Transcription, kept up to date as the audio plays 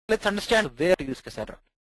let's understand where to use Cassandra.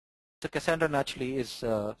 So Cassandra naturally is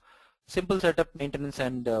simple setup, maintenance,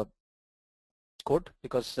 and code,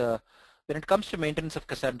 because when it comes to maintenance of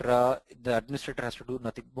Cassandra, the administrator has to do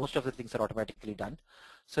nothing. Most of the things are automatically done.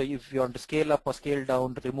 So if you want to scale up or scale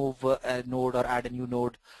down, remove a node or add a new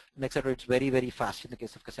node, and etc., it's very, very fast in the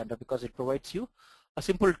case of Cassandra, because it provides you a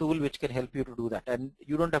simple tool which can help you to do that. And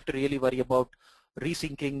you don't have to really worry about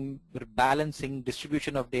resyncing, balancing,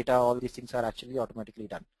 distribution of data. All these things are actually automatically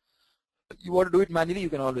done. You want to do it manually, you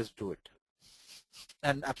can always do it.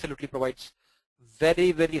 And absolutely provides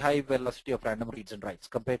very, very high velocity of random reads and writes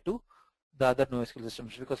compared to the other NoSQL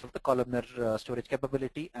systems, because of the columnar storage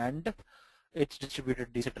capability and its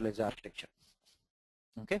distributed decentralized architecture.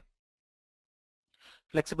 Okay.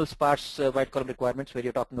 Flexible sparse wide column requirements, where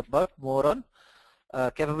you're talking about more on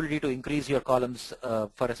capability to increase your columns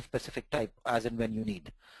for a specific type as and when you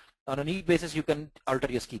need. On a need basis, you can alter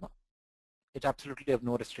your schema. It absolutely have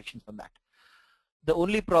no restrictions on that. The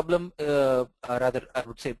only problem, rather I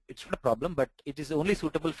would say it's not a problem, but it is only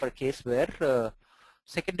suitable for a case where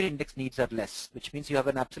secondary index needs are less, which means you have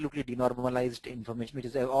an absolutely denormalized information, which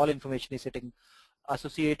is all information is sitting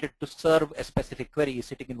associated to serve a specific query is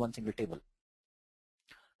sitting in one single table,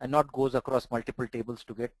 and not goes across multiple tables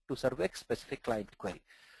to get to serve a specific client query.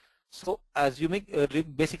 So assuming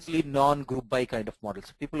basically non-group by kind of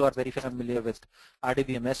models. People who are very familiar with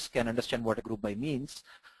RDBMS can understand what a group by means.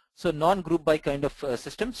 So non-group by kind of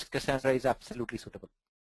systems, Cassandra is absolutely suitable.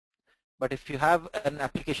 But if you have an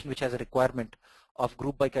application which has a requirement of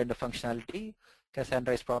group by kind of functionality,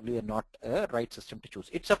 Cassandra is probably not a right system to choose.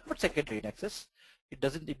 It supports secondary indexes. It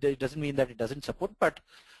doesn't mean that it doesn't support, but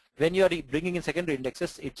when you are bringing in secondary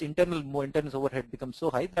indexes, its internal overhead becomes so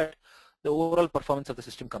high that the overall performance of the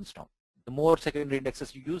system comes down. The more secondary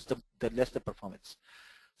indexes you use, the less the performance.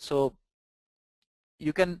 So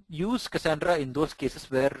you can use Cassandra in those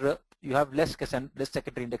cases where you have less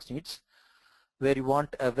secondary index needs, where you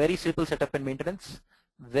want a very simple setup and maintenance,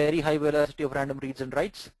 very high velocity of random reads and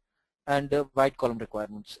writes, and wide column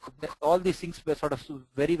requirements. All these things were sort of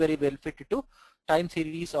very, very well fit into time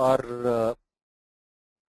series or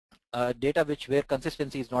data where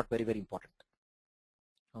consistency is not very, very important.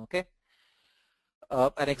 Okay.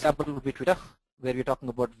 An example would be Twitter, where we're talking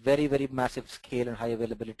about very, very massive scale and high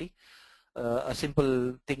availability. A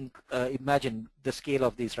simple thing, imagine the scale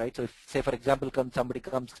of these, right? So if, say for example,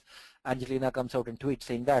 Angelina comes out and tweets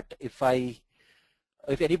saying that if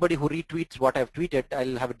anybody who retweets what I've tweeted,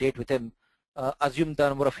 I'll have a date with him, assume the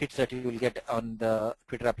number of hits that you will get on the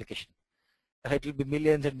Twitter application. It will be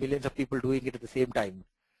millions and millions of people doing it at the same time.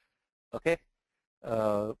 Okay.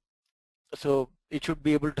 So it should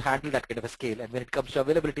be able to handle that kind of a scale. And when it comes to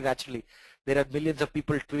availability, naturally, there are millions of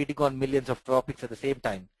people tweeting on millions of topics at the same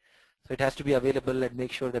time. So it has to be available and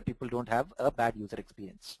make sure that people don't have a bad user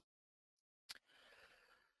experience.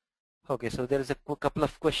 Okay, so there is a couple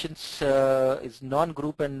of questions. Is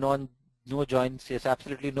non-group and no joins? Yes,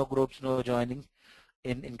 absolutely no groups, no joining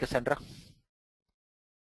in Cassandra.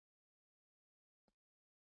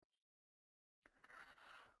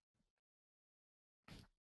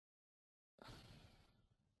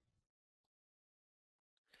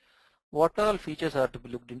 What all features are to be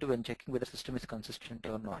looked into when checking whether the system is consistent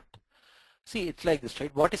or not? See, it's like this,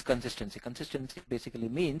 right? What is consistency? Consistency basically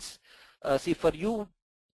means, see, for you,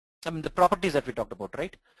 I mean, the properties that we talked about,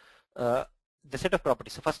 right? The set of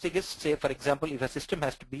properties. So first thing is, say, for example, if a system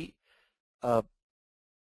has to be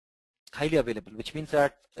highly available, which means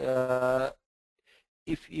that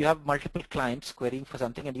if you have multiple clients querying for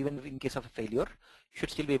something, and even in case of a failure, you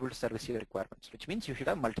should still be able to service your requirements, which means you should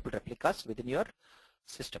have multiple replicas within your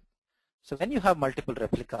system. So when you have multiple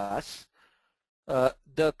replicas,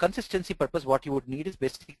 the consistency purpose, what you would need is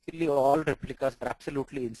basically all replicas are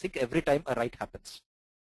absolutely in sync every time a write happens,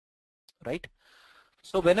 right?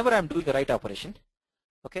 So whenever I'm doing a write operation,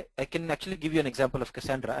 okay, I can actually give you an example of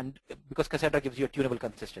Cassandra, and because Cassandra gives you a tunable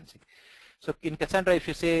consistency. So in Cassandra, if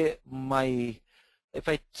you say if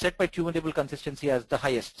I set my tunable consistency as the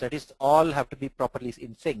highest, that is all have to be properly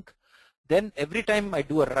in sync, then every time I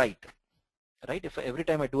do a write, right? If every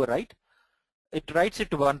time I do a write, it writes it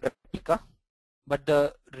to one replica, but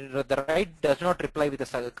the write does not reply with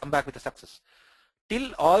come back with a success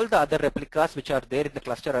till all the other replicas which are there in the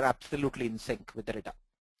cluster are absolutely in sync with the data.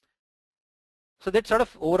 So that sort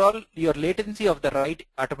of overall your latency of the write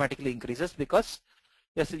automatically increases because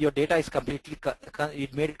yes, your data is completely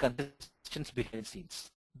it made it consistent behind the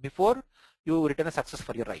scenes before you return a success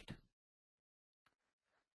for your write.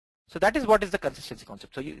 So that is what is the consistency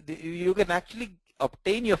concept. So you can actually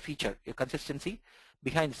obtain your feature, your consistency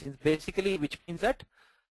behind the scenes, basically, which means that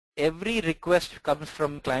every request comes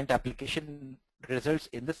from client application results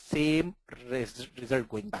in the same result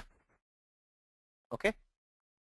going back. Okay.